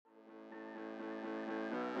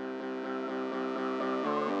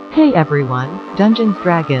Hey everyone, Dungeons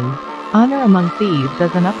Dragons, Honor Among Thieves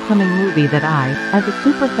is an upcoming movie that I, as a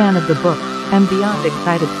super fan of the books, am beyond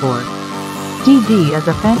excited for. DD is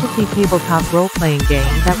a fantasy tabletop role-playing game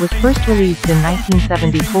that was first released in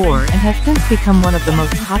 1974 and has since become one of the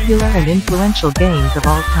most popular and influential games of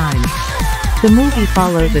all time. The movie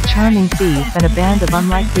follows a charming thief and a band of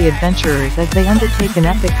unlikely adventurers as they undertake an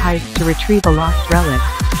epic heist to retrieve a lost relic,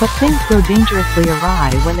 but things go dangerously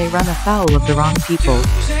awry when they run afoul of the wrong people.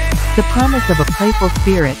 The promise of a playful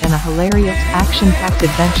spirit and a hilarious, action-packed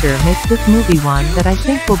adventure makes this movie one that I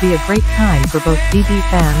think will be a great time for both DD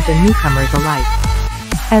fans and newcomers alike.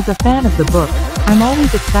 As a fan of the books, I'm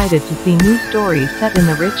always excited to see new stories set in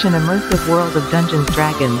the rich and immersive world of Dungeons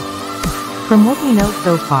Dragons. From what we know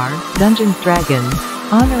so far, Dungeons Dragons,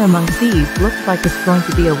 Honor Among Thieves looks like it's going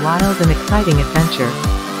to be a wild and exciting adventure.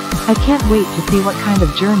 I can't wait to see what kind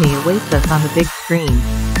of journey awaits us on the big screen.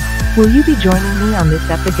 Will you be joining me on this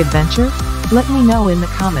epic adventure? Let me know in the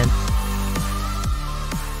comments.